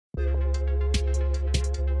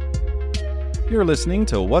You're listening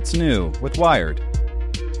to What's New with Wired.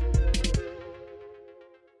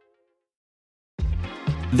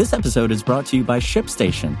 This episode is brought to you by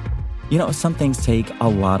ShipStation. You know, some things take a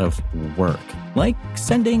lot of work, like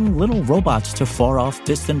sending little robots to far-off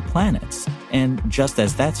distant planets. And just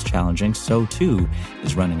as that's challenging, so too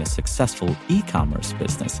is running a successful e-commerce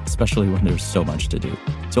business, especially when there's so much to do.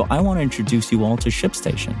 So I want to introduce you all to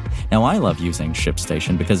ShipStation. Now, I love using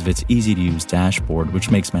ShipStation because of its easy-to-use dashboard,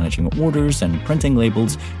 which makes managing orders and printing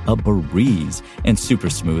labels a breeze and super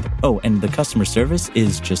smooth. Oh, and the customer service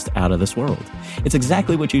is just out of this world. It's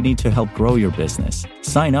exactly what you need to help grow your business.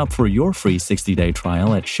 Sign up for your free 60-day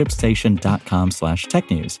trial at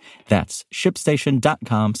shipstation.com/technews. That's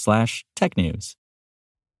shipstation.com/technews.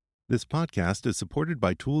 This podcast is supported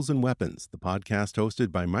by Tools and Weapons, the podcast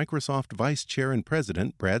hosted by Microsoft Vice Chair and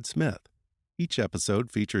President Brad Smith. Each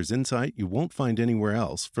episode features insight you won't find anywhere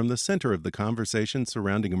else from the center of the conversation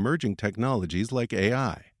surrounding emerging technologies like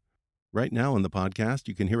AI. Right now on the podcast,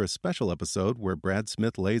 you can hear a special episode where Brad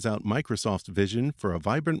Smith lays out Microsoft's vision for a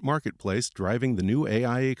vibrant marketplace driving the new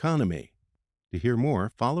AI economy. To hear more,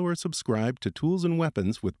 follow or subscribe to Tools and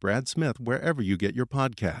Weapons with Brad Smith wherever you get your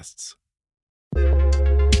podcasts.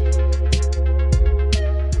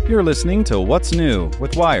 You're listening to What's New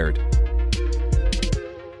with Wired.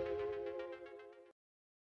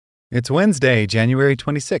 It's Wednesday, January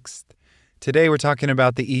 26th. Today we're talking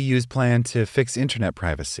about the EU's plan to fix internet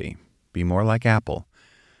privacy. Be more like Apple.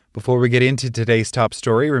 Before we get into today's top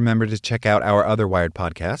story, remember to check out our other Wired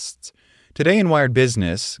podcasts. Today in Wired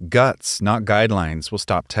Business, guts, not guidelines, will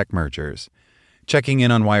stop tech mergers. Checking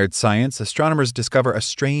in on Wired Science, astronomers discover a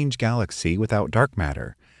strange galaxy without dark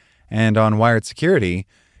matter. And on Wired Security,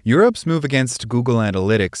 Europe's move against Google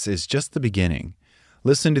Analytics is just the beginning.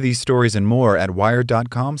 Listen to these stories and more at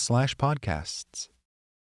wired.com/podcasts.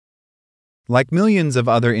 Like millions of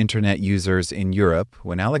other internet users in Europe,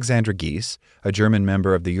 when Alexandra Geese, a German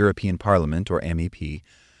member of the European Parliament, or MEP,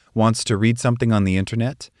 wants to read something on the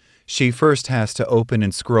internet, she first has to open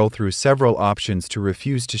and scroll through several options to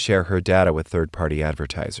refuse to share her data with third-party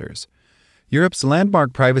advertisers. Europe's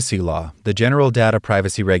landmark privacy law, the General Data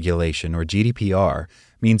Privacy Regulation, or GDPR,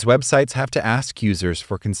 means websites have to ask users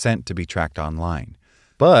for consent to be tracked online.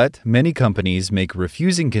 But many companies make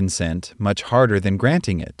refusing consent much harder than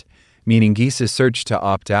granting it, meaning Geese's search to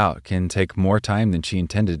opt out can take more time than she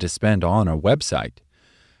intended to spend on a website.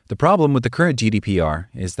 The problem with the current GDPR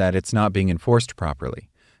is that it's not being enforced properly,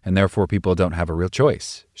 and therefore people don't have a real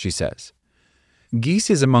choice, she says. Geese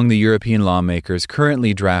is among the European lawmakers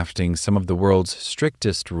currently drafting some of the world's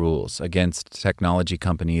strictest rules against technology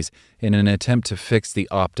companies in an attempt to fix the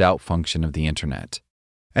opt-out function of the internet.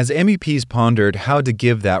 As MEPs pondered how to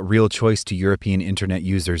give that real choice to European internet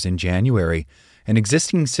users in January, an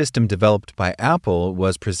existing system developed by Apple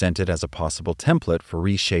was presented as a possible template for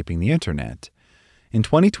reshaping the internet. In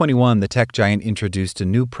 2021, the tech giant introduced a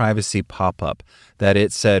new privacy pop-up that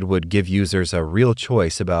it said would give users a real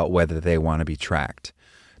choice about whether they want to be tracked.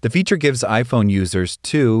 The feature gives iPhone users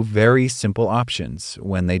two very simple options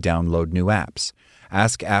when they download new apps: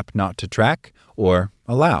 ask app not to track or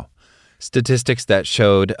allow. Statistics that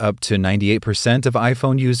showed up to 98% of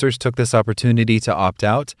iPhone users took this opportunity to opt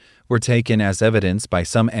out were taken as evidence by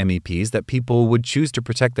some MEPs that people would choose to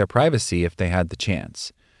protect their privacy if they had the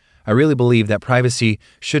chance. I really believe that privacy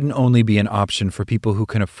shouldn't only be an option for people who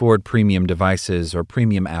can afford premium devices or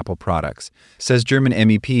premium Apple products, says German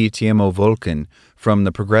MEP Timo Volken from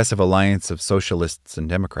the Progressive Alliance of Socialists and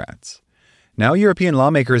Democrats. Now European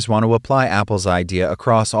lawmakers want to apply Apple's idea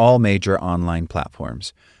across all major online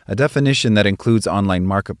platforms, a definition that includes online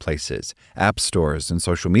marketplaces, app stores, and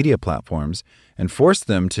social media platforms, and force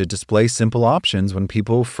them to display simple options when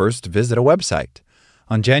people first visit a website.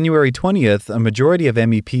 On January 20th, a majority of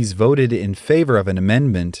MEPs voted in favor of an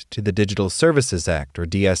amendment to the Digital Services Act, or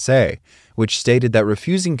DSA, which stated that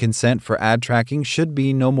refusing consent for ad tracking should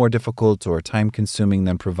be no more difficult or time-consuming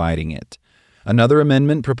than providing it. Another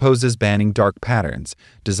amendment proposes banning dark patterns,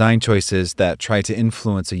 design choices that try to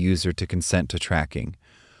influence a user to consent to tracking.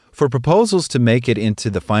 For proposals to make it into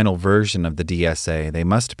the final version of the DSA, they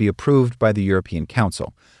must be approved by the European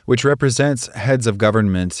Council, which represents heads of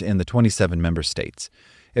government in the 27 member states.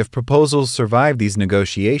 If proposals survive these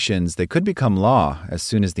negotiations, they could become law as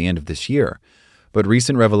soon as the end of this year. But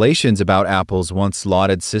recent revelations about Apple's once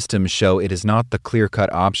lauded system show it is not the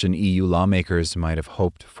clear-cut option EU lawmakers might have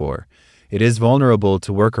hoped for. It is vulnerable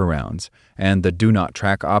to workarounds, and the do not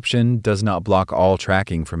track option does not block all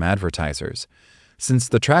tracking from advertisers. Since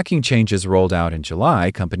the tracking changes rolled out in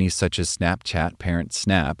July, companies such as Snapchat, parent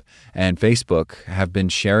Snap, and Facebook have been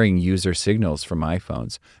sharing user signals from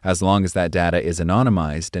iPhones, as long as that data is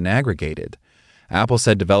anonymized and aggregated. Apple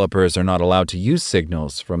said developers are not allowed to use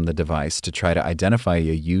signals from the device to try to identify a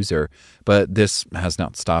user, but this has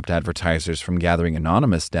not stopped advertisers from gathering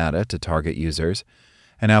anonymous data to target users.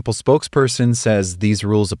 An Apple spokesperson says these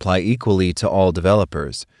rules apply equally to all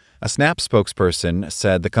developers. A Snap spokesperson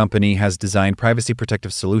said the company has designed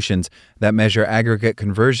privacy-protective solutions that measure aggregate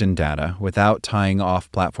conversion data without tying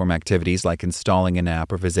off-platform activities like installing an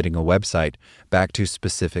app or visiting a website back to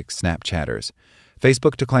specific Snapchatters.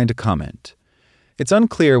 Facebook declined to comment. It's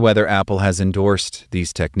unclear whether Apple has endorsed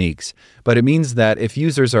these techniques, but it means that if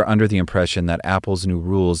users are under the impression that Apple's new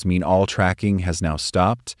rules mean all tracking has now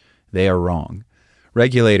stopped, they are wrong.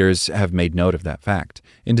 Regulators have made note of that fact.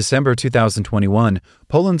 In December 2021,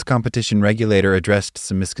 Poland's competition regulator addressed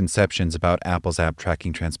some misconceptions about Apple's app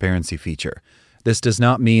tracking transparency feature. This does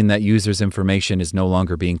not mean that users' information is no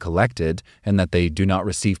longer being collected and that they do not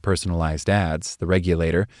receive personalized ads, the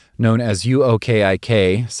regulator, known as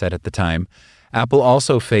UOKiK, said at the time. Apple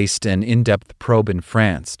also faced an in-depth probe in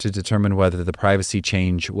France to determine whether the privacy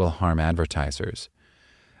change will harm advertisers.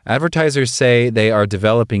 Advertisers say they are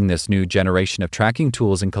developing this new generation of tracking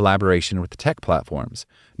tools in collaboration with tech platforms,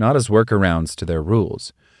 not as workarounds to their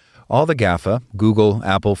rules. All the GAFA, Google,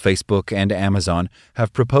 Apple, Facebook, and Amazon,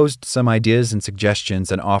 have proposed some ideas and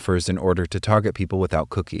suggestions and offers in order to target people without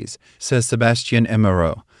cookies, says Sébastien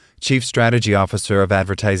Emeraux, Chief Strategy Officer of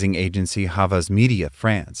advertising agency Havas Media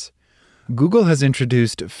France. Google has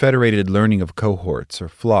introduced Federated Learning of Cohorts, or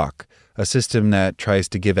FLoC, a system that tries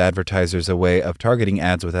to give advertisers a way of targeting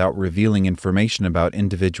ads without revealing information about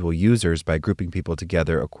individual users by grouping people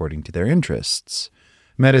together according to their interests.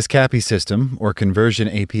 Meta's CAPI system, or Conversion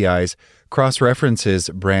APIs, cross-references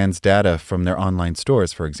brands' data from their online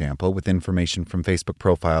stores, for example, with information from Facebook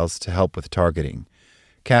profiles to help with targeting.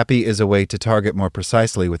 CAPI is a way to target more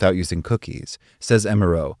precisely without using cookies, says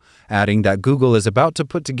Emeraux, adding that Google is about to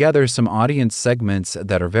put together some audience segments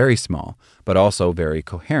that are very small, but also very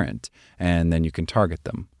coherent, and then you can target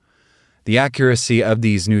them. The accuracy of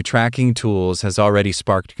these new tracking tools has already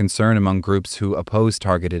sparked concern among groups who oppose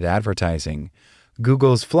targeted advertising.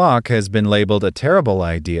 Google's FLoC has been labeled a terrible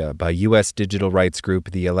idea by U.S. digital rights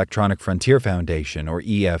group the Electronic Frontier Foundation, or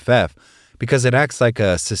EFF, because it acts like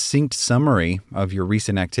a succinct summary of your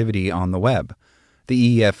recent activity on the web.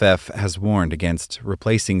 The EFF has warned against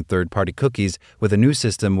replacing third-party cookies with a new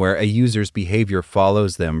system where a user's behavior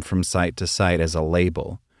follows them from site to site as a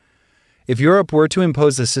label. If Europe were to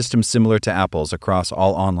impose a system similar to Apple's across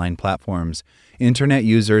all online platforms, Internet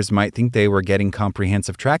users might think they were getting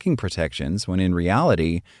comprehensive tracking protections when in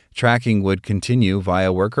reality, tracking would continue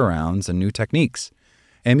via workarounds and new techniques.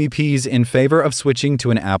 MEPs in favor of switching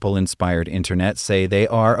to an Apple-inspired Internet say they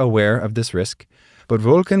are aware of this risk, but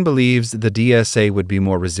Volkan believes the DSA would be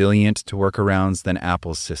more resilient to workarounds than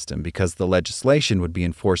Apple's system because the legislation would be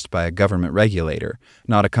enforced by a government regulator,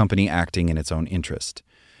 not a company acting in its own interest.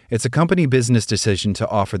 It's a company business decision to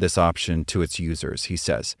offer this option to its users, he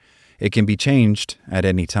says. It can be changed at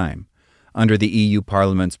any time. Under the EU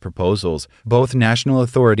Parliament's proposals, both national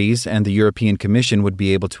authorities and the European Commission would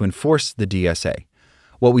be able to enforce the DSA.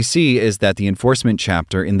 What we see is that the enforcement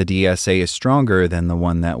chapter in the DSA is stronger than the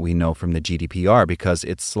one that we know from the GDPR because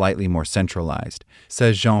it's slightly more centralized,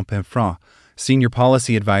 says Jean Penfran, senior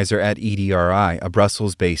policy advisor at EDRI, a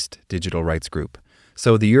Brussels-based digital rights group.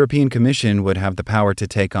 So the European Commission would have the power to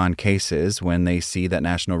take on cases when they see that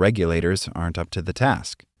national regulators aren't up to the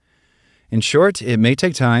task. In short, it may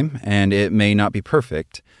take time, and it may not be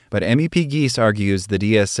perfect, but MEP Gies argues the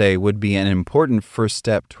DSA would be an important first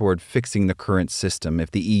step toward fixing the current system if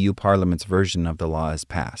the EU Parliament's version of the law is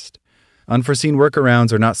passed. Unforeseen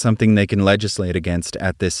workarounds are not something they can legislate against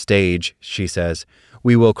at this stage, she says.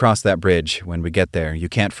 We will cross that bridge when we get there. You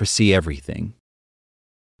can't foresee everything.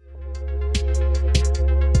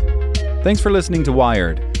 Thanks for listening to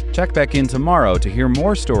Wired. Check back in tomorrow to hear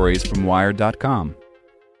more stories from Wired.com.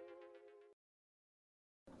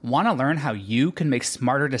 Want to learn how you can make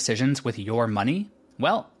smarter decisions with your money?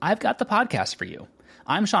 Well, I've got the podcast for you.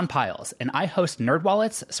 I'm Sean Piles, and I host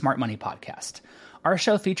NerdWallet's Smart Money Podcast. Our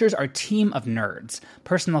show features our team of nerds,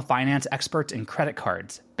 personal finance experts in credit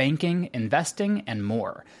cards, banking, investing, and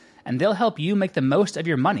more. And they'll help you make the most of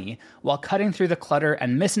your money while cutting through the clutter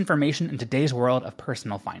and misinformation in today's world of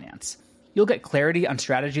personal finance. You'll get clarity on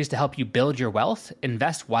strategies to help you build your wealth,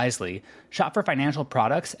 invest wisely, shop for financial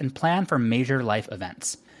products, and plan for major life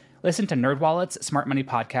events. Listen to NerdWallet's Smart Money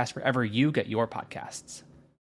Podcast wherever you get your podcasts.